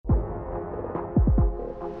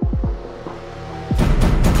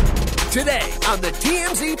Today on the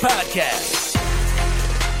TMZ Podcast.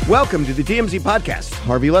 Welcome to the TMZ Podcast.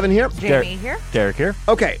 Harvey Levin here. Jamie here. Derek here.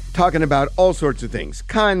 Okay, talking about all sorts of things.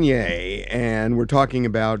 Kanye, and we're talking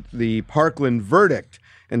about the Parkland verdict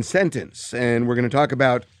and sentence. And we're going to talk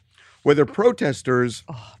about whether protesters...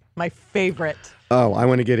 Oh, my favorite. Oh, I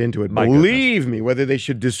want to get into it. Believe me, whether they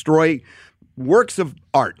should destroy works of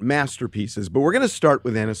art, masterpieces. But we're going to start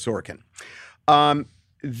with Anna Sorokin.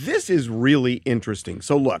 This is really interesting.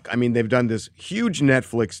 So look, I mean, they've done this huge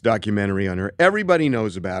Netflix documentary on her. Everybody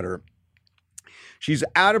knows about her. She's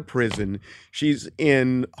out of prison. She's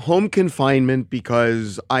in home confinement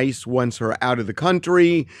because ICE wants her out of the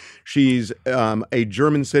country. She's a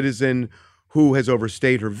German citizen who has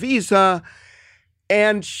overstayed her visa.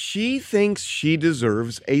 And she thinks she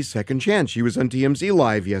deserves a second chance. She was on TMZ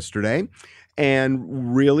Live yesterday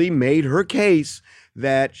and really made her case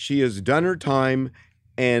that she has done her time.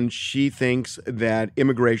 And she thinks that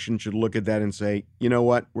immigration should look at that and say, you know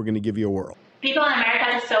what, we're going to give you a whirl. People in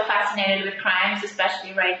America are so fascinated with crimes,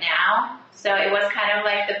 especially right now. So it was kind of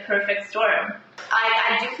like the perfect storm.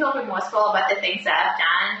 I do feel remorseful about the things that I've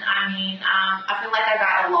done. I mean, I feel like I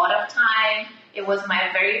got a lot of time. It was my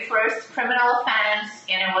very first criminal offense,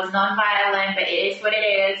 and it was nonviolent, but it is what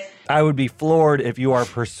it is. I would be floored if you are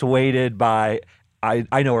persuaded by...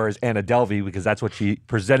 I know her as Anna Delvey because that's what she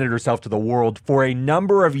presented herself to the world for a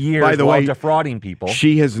number of years while defrauding people.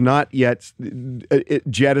 She has not yet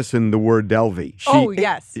jettisoned the word Delvey.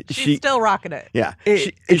 Yes. She's still rocking it. Yeah.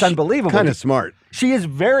 It's unbelievable. Kind of smart. She is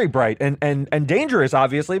very bright and dangerous,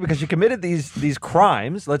 obviously, because she committed these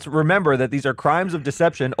crimes. Let's remember that these are crimes of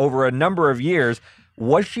deception over a number of years.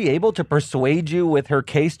 Was she able to persuade you with her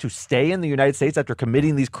case to stay in the United States after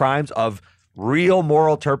committing these crimes of real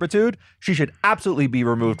moral turpitude? She should absolutely be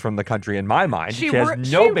removed from the country, in my mind. She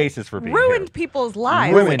has no basis for being ruined here. people's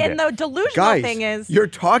lives. And the delusional thing is... You're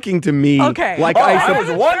talking to me like I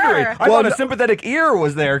was wondering. Sure. I thought a sympathetic ear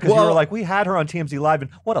was there because you were like, we had her on TMZ Live,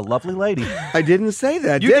 and what a lovely lady. I didn't say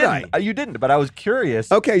that, did I? You didn't, but I was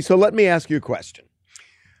curious. Okay, so let me ask you a question.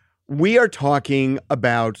 We are talking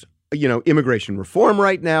about, immigration reform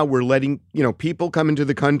right now. We're letting, people come into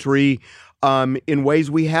the country in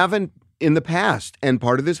ways we haven't in the past. And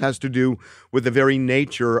part of this has to do with the very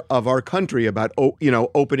nature of our country about,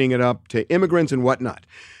 opening it up to immigrants and whatnot.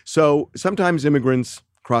 So sometimes immigrants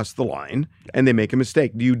cross the line and they make a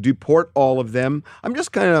mistake. Do you deport all of them? I'm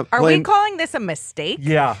just kind of Are we calling this a mistake?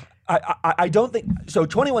 Yeah. I don't think so.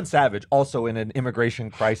 21 Savage, also in an immigration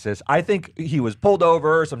crisis. I think he was pulled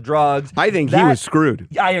over, some drugs. I think he was screwed.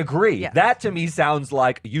 I agree. Yeah. That to me sounds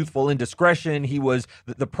like youthful indiscretion.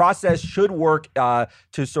 The process should work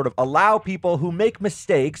to sort of allow people who make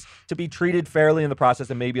mistakes to be treated fairly in the process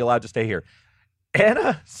and maybe allowed to stay here.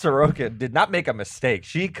 Anna Sorokin did not make a mistake.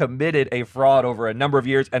 She committed a fraud over a number of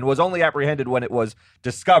years and was only apprehended when it was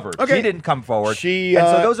discovered. Okay. She didn't come forward. And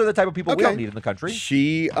so those are the type of people we don't need in the country.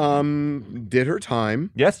 She did her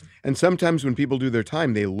time. Yes. And sometimes when people do their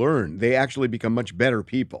time, they learn. They actually become much better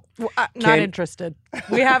people. Well, not interested.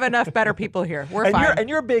 We have enough better people here. We're fine. And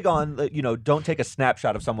you're big on, don't take a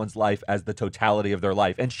snapshot of someone's life as the totality of their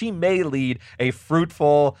life. And she may lead a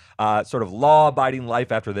fruitful, sort of law-abiding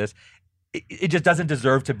life after this. It just doesn't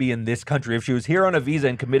deserve to be in this country. If she was here on a visa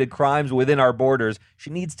and committed crimes within our borders, she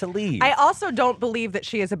needs to leave. I also don't believe that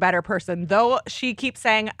she is a better person, though she keeps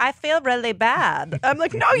saying, I feel really bad. I'm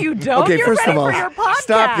like, no, you don't. Okay, You're first ready of all, for your podcast.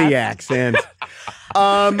 stop the accent.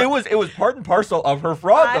 It was part and parcel of her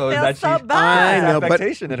fraud, though, feel that so she bad. I know,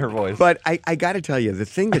 affectation in her voice. But I got to tell you, the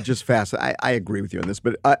thing that just fascinates, I agree with you on this,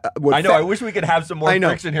 but I wish we could have some more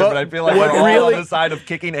friction here, but I feel like we're all on the side of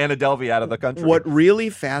kicking Anna Delvey out of the country. What really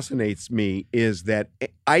fascinates me is that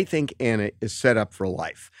I think Anna is set up for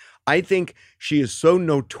life. I think she is so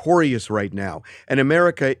notorious right now, and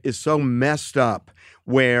America is so messed up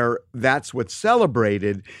where that's what's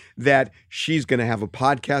celebrated, that she's going to have a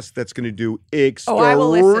podcast that's going to do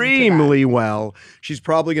extremely well. She's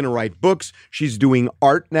probably going to write books. She's doing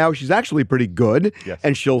art now. She's actually pretty good,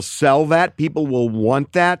 and she'll sell that. People will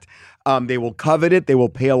want that. They will covet it. They will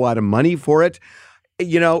pay a lot of money for it.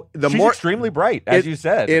 She's extremely bright, as you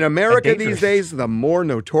said. In America these days, the more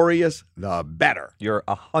notorious, the better. You're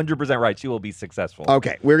 100% right. She will be successful.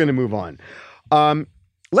 Okay, we're going to move on.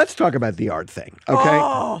 Let's talk about the art thing, okay?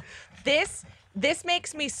 Oh, this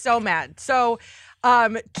makes me so mad. So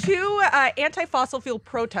two anti-fossil fuel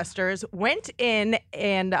protesters went in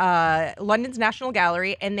London's National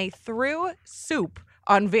Gallery and they threw soup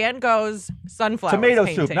on Van Gogh's Sunflowers Tomato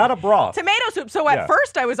painting. soup, not a broth. Tomato soup. So at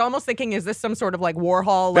first I was almost thinking, is this some sort of like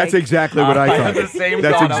Warhol? That's exactly what I thought. I had the same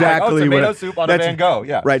That's thought. exactly tomato soup on a Van Gogh.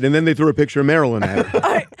 Yeah. Right, and then they threw a picture of Marilyn at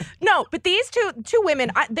her. No, but these two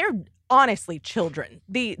women, they're honestly children.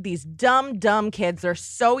 These dumb kids. They're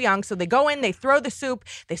so young. So they go in, they throw the soup,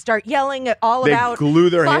 they start yelling about. They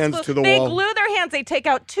glue their hands to the They wall. glue their hands. They take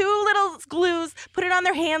out 2 little glues, put it on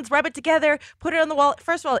their hands, rub it together, put it on the wall.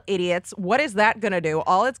 First of all, idiots. What is that going to do?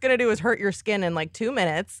 All it's going to do is hurt your skin in like 2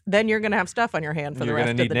 minutes. Then you're going to have stuff on your hand for the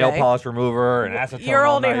rest of the day. You're going to need nail polish remover and acetone. You're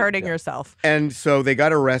all only night. hurting yourself. And so they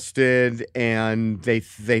got arrested, and they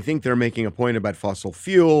think they're making a point about fossil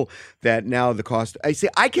fuel, that now the cost.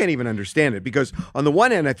 I can't even understand it, because on the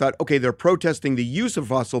one hand, I thought, okay, they're protesting the use of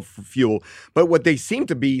fossil fuel, but what they seem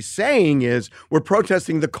to be saying is we're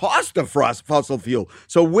protesting the cost of fossil fuel.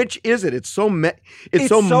 So which is it? It's so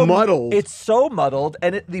muddled. It's so muddled,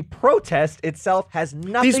 and the protest itself has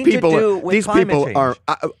nothing These people to do with climate change. are.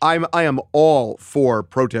 I am all for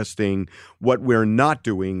protesting what we're not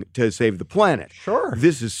doing to save the planet. Sure.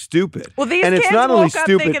 This is stupid. Well, these and kids it's not woke only up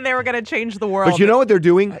stupid, thinking they were going to change the world. but you know what they're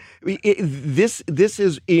doing? This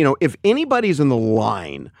is, if anybody's in the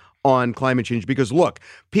line on climate change, because look,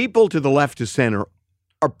 people to the left to center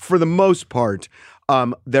are, for the most part,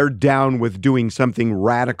 they're down with doing something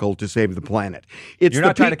radical to save the planet. You're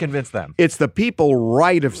not trying to convince them. It's the people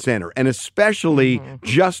right of center, and especially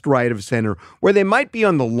just right of center, where they might be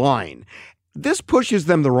on the line. This pushes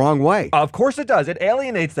them the wrong way. Of course it does. It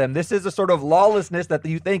alienates them. This is a sort of lawlessness that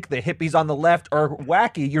you think the hippies on the left are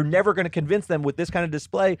wacky. You're never going to convince them with this kind of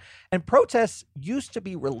display. And protests used to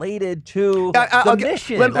be related to the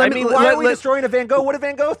mission. Why are we destroying a Van Gogh? What did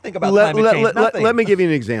Van Gogh think about climate change? Nothing. Let me give you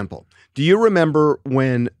an example. Do you remember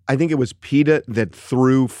when, I think it was PETA that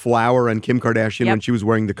threw flour on Kim Kardashian when she was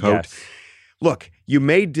wearing the coat? Yes. Look, you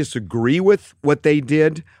may disagree with what they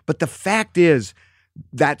did, but the fact is,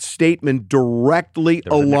 that statement directly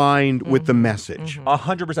aligned with the message.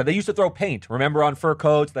 100%. They used to throw paint, remember, on fur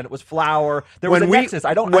coats. Then it was flour. There was a nexus.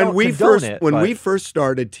 I don't condone it. When we first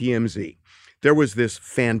started TMZ, there was this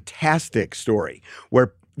fantastic story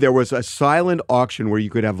where there was a silent auction where you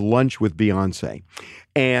could have lunch with Beyonce.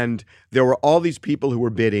 And there were all these people who were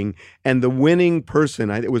bidding, and the winning person,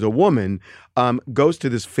 it was a woman, goes to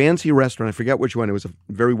this fancy restaurant. I forget which one. It was a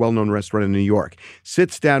very well-known restaurant in New York.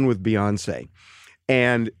 Sits down with Beyonce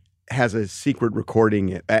and has a secret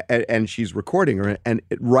recording, and she's recording her. And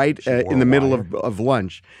in the middle of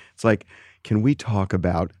lunch, it's like, can we talk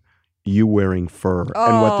about you wearing fur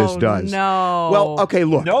and what this does? No. Well, okay,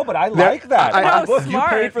 look. No, but I like that. Look, you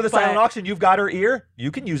smart, paid for the silent auction. You've got her ear.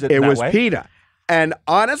 You can use it It that was way. PETA. And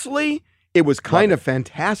honestly, it was kind of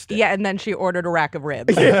fantastic. Yeah, and then she ordered a rack of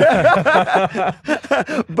ribs. But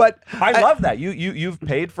I love that. You've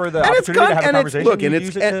paid for the opportunity to have a conversation. Look,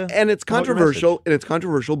 and it's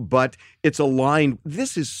controversial, but it's aligned.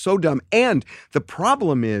 This is so dumb. And the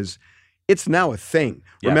problem is, it's now a thing.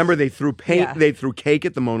 Yes. Remember, they threw paint, Yeah. they threw cake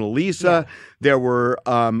at the Mona Lisa. Yeah. There were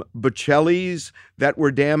Bocellis that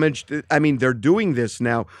were damaged. I mean, they're doing this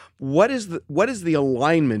now. What is the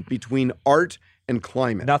alignment between art and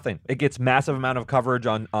climate? Nothing. It gets massive amount of coverage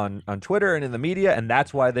on Twitter and in the media, and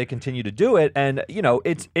that's why they continue to do it. And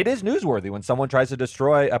it is newsworthy when someone tries to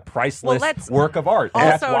destroy a priceless work of art. And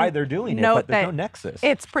that's why they're doing it. But there's no nexus.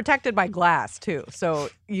 It's protected by glass too. So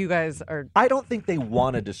you guys are. I don't think they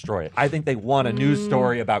want to destroy it. I think they want a news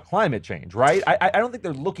story about climate change, right? I don't think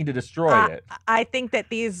they're looking to destroy it. I think that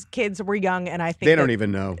these kids were young, and I think They don't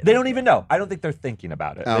even know. They don't even know. I don't think they're thinking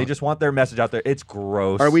about it. They just want their message out there. It's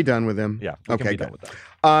gross. Are we done with him? Yeah. We can Okay, be done good. with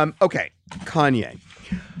that. Okay, Kanye.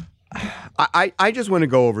 I just want to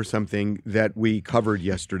go over something that we covered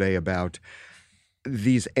yesterday about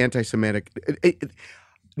these anti-Semitic,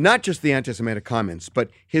 not just the anti-Semitic comments, but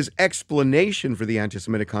his explanation for the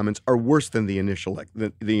anti-Semitic comments are worse than the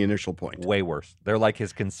initial point. Way worse. They're like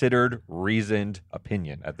his considered, reasoned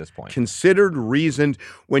opinion at this point. Considered, reasoned.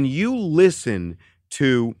 When you listen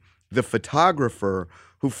to the photographer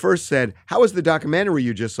who first said, "How was the documentary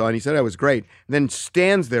you just saw?" And he said, "It was great." And then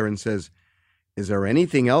stands there and says, "Is there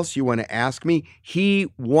anything else you want to ask me?" He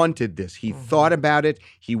wanted this. He thought about it.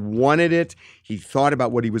 He wanted it. He thought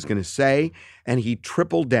about what he was going to say, and he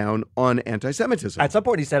tripled down on anti-Semitism. At some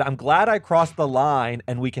point, he said, "I'm glad I crossed the line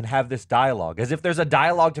and we can have this dialogue," as if there's a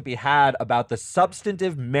dialogue to be had about the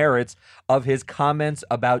substantive merits of his comments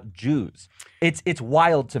about Jews. It's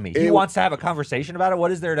wild to me. He wants to have a conversation about it.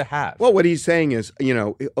 What is there to have? Well, what he's saying is,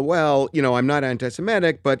 I'm not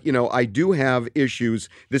anti-Semitic, but, I do have issues.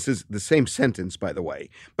 This is the same sentence, by the way.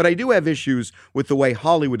 But I do have issues with the way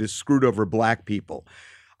Hollywood has screwed over black people.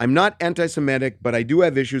 I'm not anti-Semitic, but I do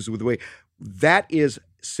have issues with the way. That is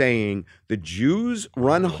saying the Jews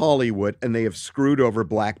run Hollywood and they have screwed over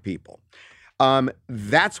black people.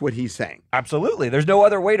 That's what he's saying. Absolutely. There's no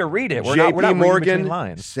other way to read it. We're not reading between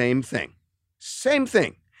lines. Same thing.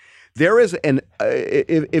 There is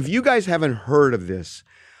if you guys haven't heard of this,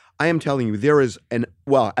 I am telling you, there is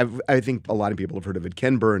I think a lot of people have heard of it.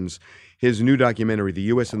 Ken Burns, his new documentary, The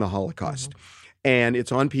U.S. and the Holocaust. And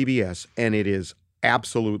it's on PBS, and it is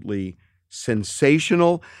absolutely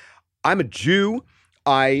sensational. I'm a Jew.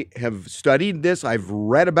 I have studied this. I've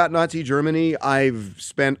read about Nazi Germany. I've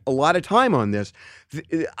spent a lot of time on this.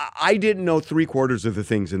 I didn't know 3/4 of the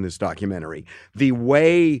things in this documentary. The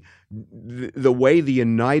way the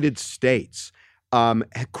United States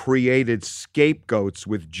created scapegoats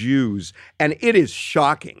with Jews, and it is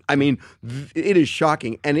shocking. I mean, it is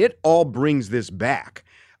shocking, and it all brings this back.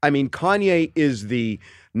 I mean, Kanye is the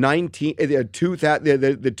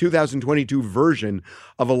 2022 version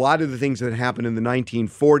of a lot of the things that happened in the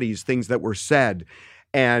 1940s, things that were said,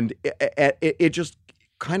 and it just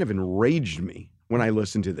kind of enraged me when I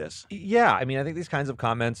listened to this. Yeah, I mean, I think these kinds of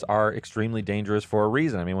comments are extremely dangerous for a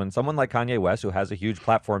reason. I mean, when someone like Kanye West, who has a huge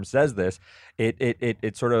platform, says this,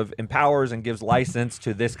 it sort of empowers and gives license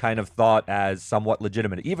to this kind of thought as somewhat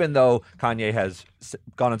legitimate, even though Kanye has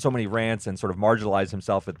gone on so many rants and sort of marginalized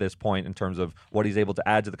himself at this point in terms of what he's able to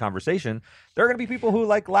add to the conversation. There are going to be people who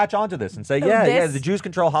latch onto this and say, the Jews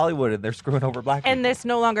control Hollywood and they're screwing over black people. And this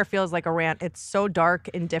no longer feels like a rant. It's so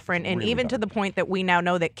dark and different, and really even dark. To the point that we now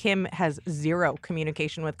know that Kim has zero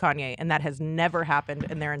communication with Kanye, and that has never happened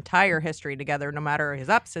in their entire history together. No matter his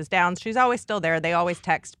ups, his downs, she's always still there. They always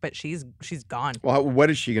text, but she's gone. Well, what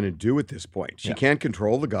is she going to do at this point? She can't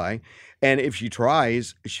control the guy, and if she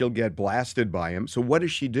tries, she'll get blasted by him. So what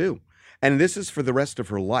does she do? And this is for the rest of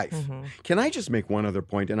her life. Mm-hmm. Can I just make one other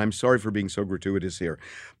point? And I'm sorry for being so gratuitous here,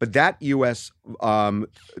 but that that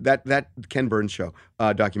Ken Burns show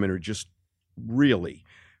documentary just really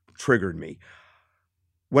triggered me.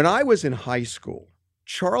 When I was in high school,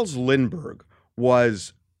 Charles Lindbergh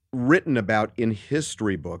was written about in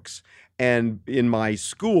history books and in my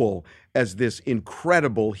school as this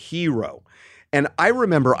incredible hero. And I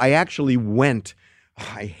remember I actually went,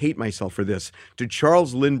 I hate myself for this, to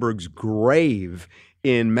Charles Lindbergh's grave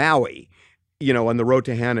in Maui, on the road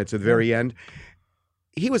to Hana. It's at the very end.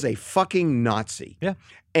 He was a fucking Nazi. Yeah.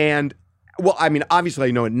 And well, I mean, obviously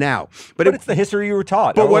I know it now, but it's the history you were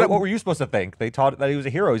taught. But what were you supposed to think? They taught that he was a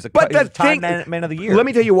hero. He's a Time Man of the Year. Let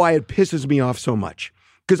me tell you why it pisses me off so much.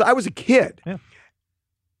 Because I was a kid. Yeah.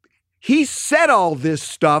 He said all this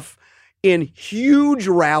stuff in huge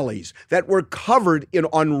rallies that were covered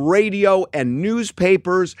on radio and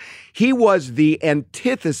newspapers. He was the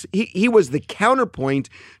antithesis. He was the counterpoint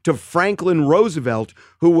to Franklin Roosevelt,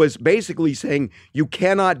 who was basically saying, you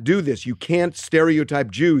cannot do this. You can't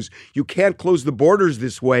stereotype Jews. You can't close the borders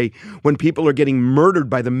this way when people are getting murdered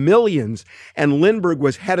by the millions. And Lindbergh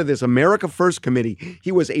was head of this America First committee.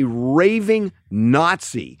 He was a raving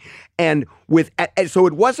Nazi. And so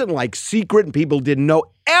it wasn't like secret and people didn't know.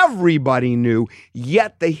 Everybody knew,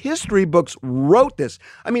 yet the history books wrote this.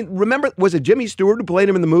 I mean, remember, was it Jimmy Stewart who played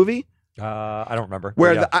him in the movie? I don't remember.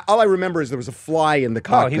 Where all I remember is there was a fly in the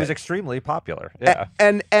cockpit. Oh, he was extremely popular. Yeah.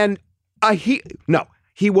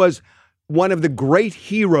 He was one of the great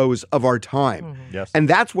heroes of our time. Mm-hmm. Yes. And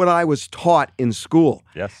that's what I was taught in school.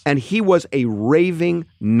 Yes. And he was a raving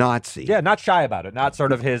Nazi. Yeah, not shy about it. Not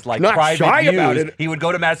sort of his not private shy views. About it. He would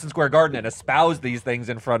go to Madison Square Garden and espouse these things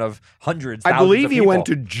in front of hundreds, thousands I believe of he people. went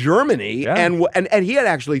to Germany and he had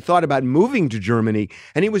actually thought about moving to Germany,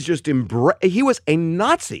 and he was just he was a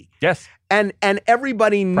Nazi. Yes. And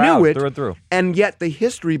everybody Proud, knew it. Through and through. And yet the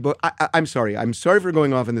history book, I'm sorry for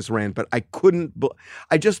going off in this rant, but I couldn't,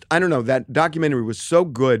 I don't know, that documentary was so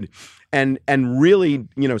good and really,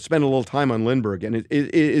 spent a little time on Lindbergh, and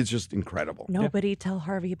it's just incredible. Nobody tell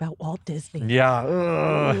Harvey about Walt Disney.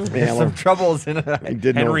 Yeah. There's some troubles in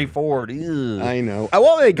Henry Ford. Ugh. I know.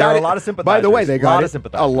 Well, they got a lot of sympathizers. By the way, they got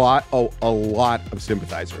a lot of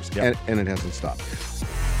sympathizers, yep. and it hasn't stopped.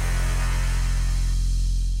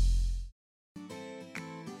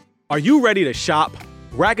 Are you ready to shop?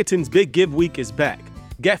 Rakuten's Big Give Week is back.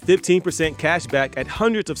 Get 15% cash back at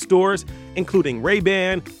hundreds of stores, including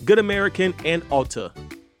Ray-Ban, Good American, and Ulta.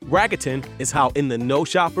 Rakuten is how in-the-know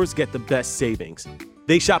shoppers get the best savings.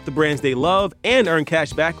 They shop the brands they love and earn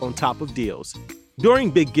cash back on top of deals. During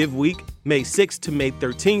Big Give Week, May 6th to May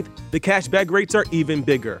 13th, the cashback rates are even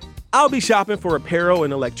bigger. I'll be shopping for apparel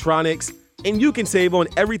and electronics, and you can save on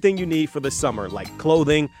everything you need for the summer, like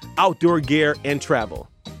clothing, outdoor gear, and travel.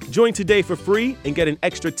 Join today for free and get an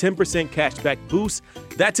extra 10% cashback boost.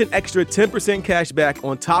 That's an extra 10% cashback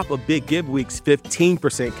on top of Big Give Week's 15%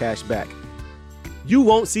 cashback. You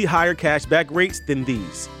won't see higher cashback rates than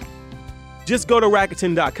these. Just go to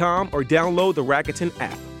Rakuten.com or download the Rakuten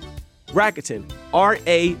app. Rakuten,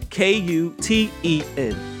 Rakuten.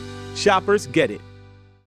 Shoppers get it.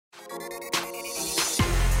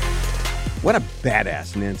 What a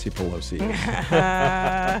badass Nancy Pelosi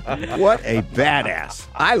is. What a badass.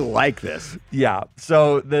 I like this. Yeah.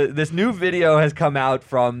 So this new video has come out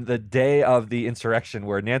from the day of the insurrection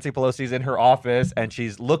where Nancy Pelosi's in her office and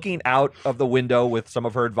she's looking out of the window with some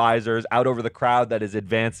of her advisors out over the crowd that is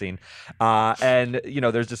advancing. And,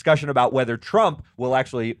 there's discussion about whether Trump will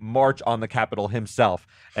actually march on the Capitol himself.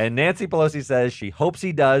 And Nancy Pelosi says she hopes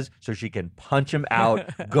he does so she can punch him out,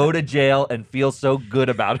 go to jail, and feel so good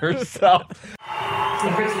about herself.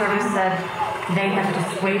 Secret Service said they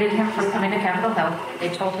have dissuaded him from coming to Capitol Hill.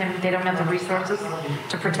 They told him they don't have the resources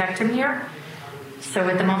to protect him here. So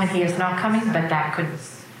at the moment he is not coming, but that could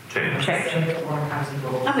change.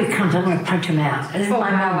 Oh, he comes, I'm going to punch him out. This is my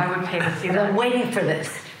wow, moment. I would pay to see I've that. been waiting for this,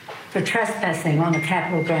 for trespassing on the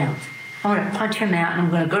Capitol grounds. I'm going to punch him out, and I'm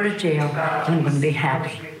going to go to jail, and I'm going to be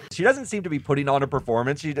happy. She doesn't seem to be putting on a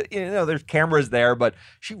performance. She, there's cameras there, but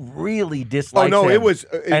she really dislikes him. it was.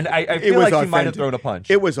 And I feel like she might have thrown a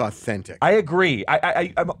punch. It was authentic. I agree.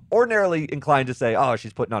 I'm ordinarily inclined to say, oh,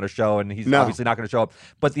 she's putting on a show and he's obviously not going to show up.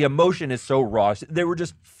 But the emotion is so raw. They were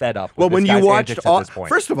just fed up with when this you guy's watched antics at this point.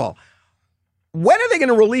 First of all, when are they going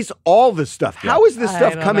to release all this stuff? How is this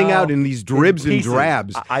stuff coming out in these dribs and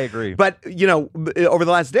drabs? I agree. But, over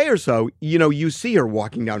the last day or so, you see her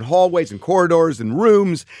walking down hallways and corridors and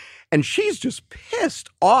rooms, and she's just pissed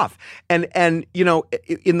off. And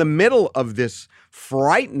in the middle of this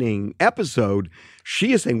frightening episode,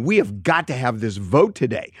 she is saying, we have got to have this vote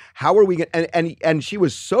today. How are we going to? And she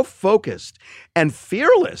was so focused and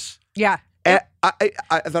fearless. Yeah.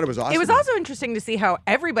 I thought it was awesome. It was also interesting to see how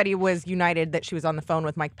everybody was united that she was on the phone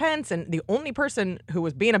with Mike Pence, and the only person who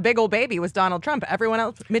was being a big old baby was Donald Trump. Everyone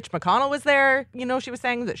else, Mitch McConnell was there. She was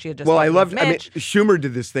saying that she had just. Well, I loved loved. Schumer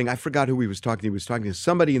did this thing. I forgot who he was talking to. He was talking to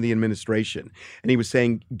somebody in the administration, and he was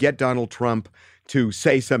saying, "Get Donald Trump to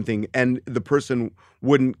say something," and the person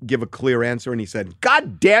wouldn't give a clear answer, and he said,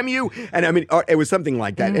 "God damn you!" And it was something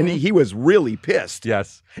like that, and he was really pissed.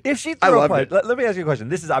 Yes. If she threw a punch, let me ask you a question.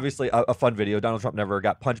 This is obviously a fun video. Donald Trump never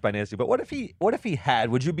got punched by Nancy, but what if he had?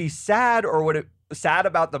 Would you be sad, or would it sad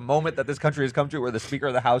about the moment that this country has come to, where the Speaker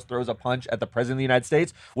of the House throws a punch at the President of the United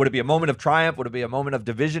States? Would it be a moment of triumph? Would it be a moment of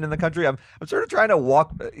division in the country? I'm sort of trying to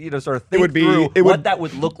walk, sort of think through what that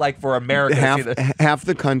would look like for America. Half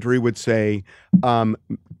the country would say,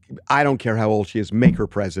 I don't care how old she is, make her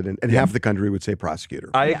president. And half the country would say prosecutor.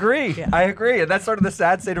 I agree. Yeah. I agree. And that's sort of the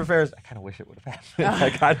sad state of affairs. I kind of wish it would have happened. I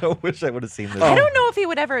kind of wish I would have seen this. I don't know if he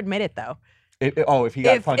would ever admit it, though. If he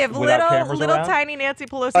got punched without cameras little around? tiny Nancy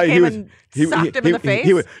Pelosi came and socked him in the face?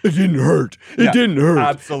 It didn't hurt. It didn't hurt.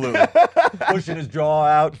 Absolutely. Pushing his jaw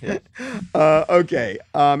out. Yeah. Okay.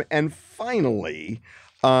 And finally,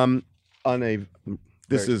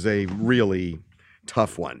 this is a really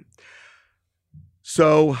tough one.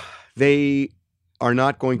 So they are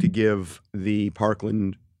not going to give the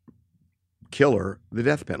Parkland killer the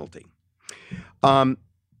death penalty.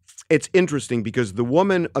 It's interesting because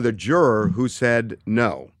the juror who said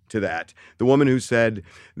no to that, the woman who said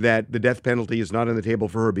that the death penalty is not on the table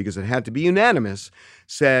for her because it had to be unanimous,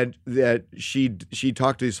 said that she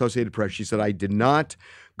talked to the Associated Press. She said, I did not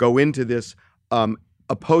go into this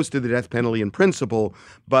opposed to the death penalty in principle,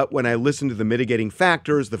 but when I listened to the mitigating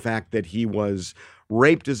factors, the fact that he was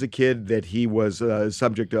raped as a kid, that he was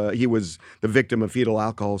he was the victim of fetal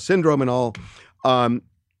alcohol syndrome and all,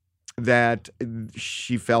 that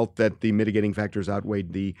she felt that the mitigating factors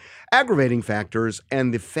outweighed the aggravating factors,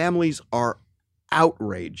 and the families are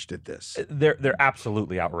outraged at this. They're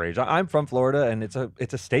absolutely outraged. I'm from Florida, and it's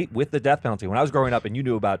a state with the death penalty. When I was growing up, and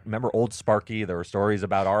remember Old Sparky? There were stories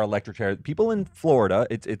about our electric chair. People in Florida,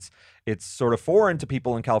 it's sort of foreign to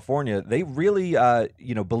people in California. They really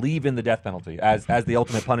believe in the death penalty as the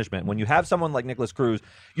ultimate punishment. When you have someone like Nicholas Cruz,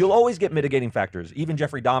 you'll always get mitigating factors. Even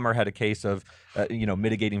Jeffrey Dahmer had a case of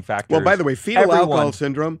mitigating factors. Well, by the way, fetal alcohol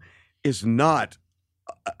syndrome is not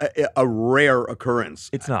a rare occurrence.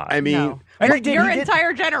 It's not. I mean, your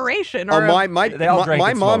entire generation. Or my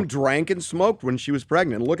mom smoked. drank and smoked when she was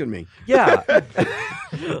pregnant. Look at me. Yeah.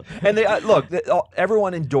 And they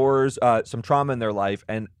everyone endures some trauma in their life,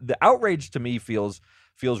 and the outrage to me feels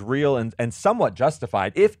real and somewhat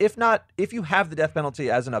justified. If you have the death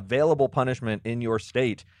penalty as an available punishment in your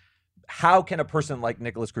state, how can a person like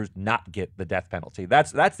Nicholas Cruz not get the death penalty?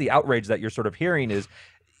 That's the outrage that you're sort of hearing is.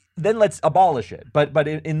 Then let's abolish it. But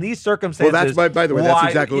in these circumstances, well, that's by the way, that's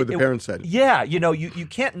exactly what the parents said. Yeah, you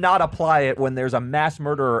can't not apply it when there's a mass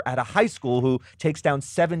murderer at a high school who takes down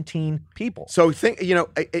 17 people. So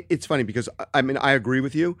it's funny because I agree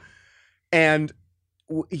with you, and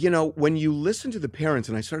when you listen to the parents,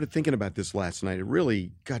 and I started thinking about this last night, it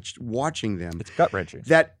really got watching them. It's gut wrenching.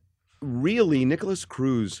 That really Nicholas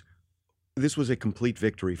Cruz this was a complete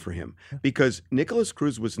victory for him because Nicholas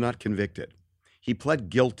Cruz was not convicted. He pled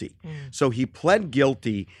guilty. So he pled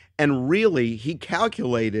guilty, and really he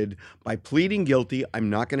calculated by pleading guilty, I'm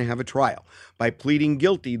not going to have a trial. By pleading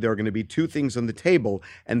guilty, there are going to be two things on the table,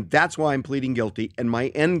 and that's why I'm pleading guilty, and my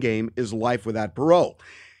end game is life without parole.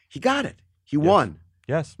 He got it. He won.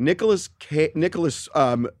 Yes. Nicholas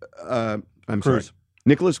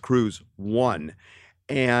Cruz won.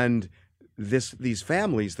 And these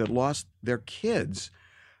families that lost their kids,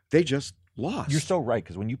 they just lost. You're so right,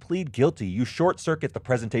 because when you plead guilty, you short circuit the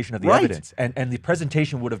presentation of the Right. evidence, and the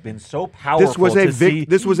presentation would have been so powerful. This was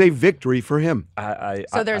this was a victory for him.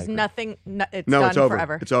 So there's nothing. It's No, done it's over.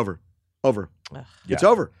 forever. It's over. Over. It's Yeah.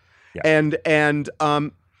 over. Yeah.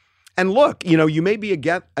 And look, you may be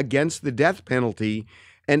against the death penalty,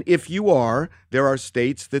 and if you are, there are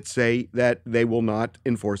states that say that they will not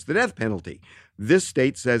enforce the death penalty. This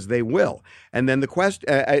state says they will. And then the question,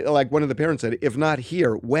 like one of the parents said, if not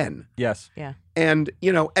here, when? Yes. Yeah. And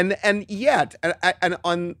and yet, and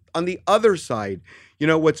on the other side,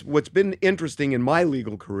 what's been interesting in my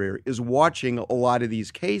legal career is watching a lot of these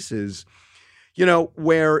cases,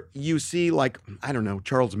 where you see, like, I don't know,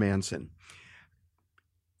 Charles Manson.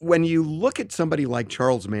 When you look at somebody like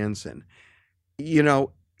Charles Manson,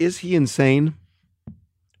 is he insane?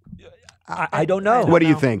 I don't know. What do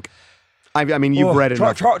you think? I mean, you've read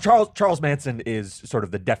enough. Charles Manson is sort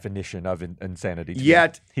of the definition of insanity.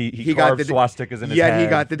 Yet he carved swastikas in his head. Yet he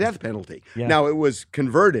got the death penalty. Yeah. Now, it was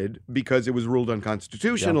converted because it was ruled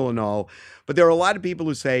unconstitutional and all. But there are a lot of people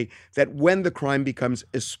who say that when the crime becomes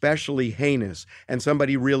especially heinous and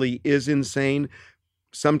somebody really is insane,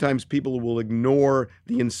 sometimes people will ignore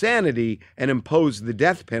the insanity and impose the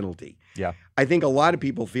death penalty. Yeah. I think a lot of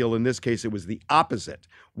people feel in this case it was the opposite,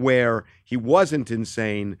 where he wasn't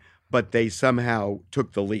insane, but they somehow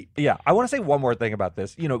took the leap. Yeah, I want to say one more thing about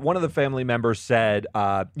this. One of the family members said,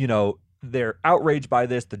 they're outraged by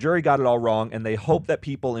this. The jury got it all wrong, and they hope that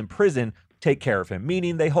people in prison take care of him,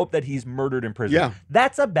 meaning they hope that he's murdered in prison. Yeah.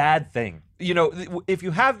 That's a bad thing. If you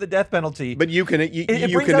have the death penalty, But you can,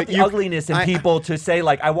 it brings out the ugliness in people to say,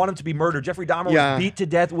 like, I want him to be murdered. Jeffrey Dahmer was beat to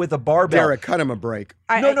death with a barbell. Derek, cut him a break.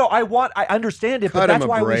 I understand it, but Cut that's him a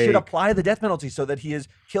why we should break. apply the death penalty so that he is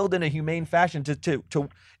killed in a humane fashion. To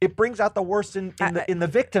it brings out the worst in the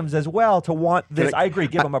victims as well. To want this, I agree.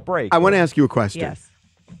 Give him a break. I want to ask you a question. Yes.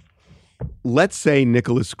 Let's say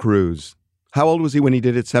Nicholas Cruz. How old was he when he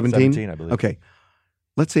did it? 17? 17, I believe. Okay.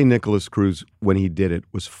 Let's say Nicholas Cruz, when he did it,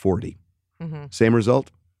 was 40. Mm-hmm. Same result?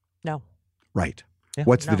 No. Right. Yeah.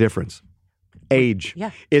 What's the difference? Age. Yeah.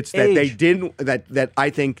 It's that Age. they didn't, that I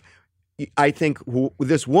think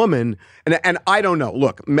this woman, and I don't know.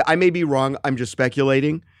 Look, I may be wrong. I'm just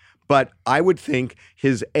speculating. But I would think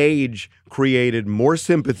his age created more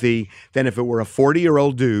sympathy than if it were a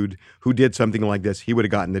 40-year-old dude who did something like this. He would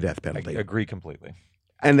have gotten the death penalty. I agree completely.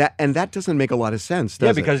 And that doesn't make a lot of sense,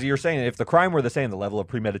 does it? Because you're saying if the crime were the same, the level of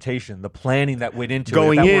premeditation, the planning that went into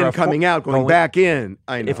Going it, in, coming out, going back in.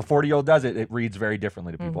 I know. If a 40-year-old does it, it reads very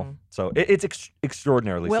differently to people. So it's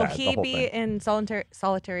extraordinarily Will sad. he the whole be thing. in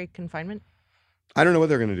solitary confinement? I don't know what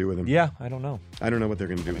they're going to do with him. Yeah, I don't know. I don't know what they're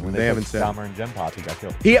going to do with him. When They haven't took said. Dahmer and Gen Pop, he got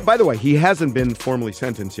killed. By the way, he hasn't been formally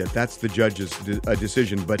sentenced yet. That's the judge's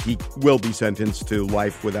decision, but he will be sentenced to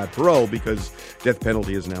life without parole because death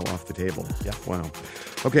penalty is now off the table. Yeah. Wow.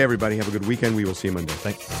 Okay, everybody, have a good weekend. We will see you Monday.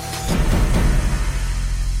 Thanks.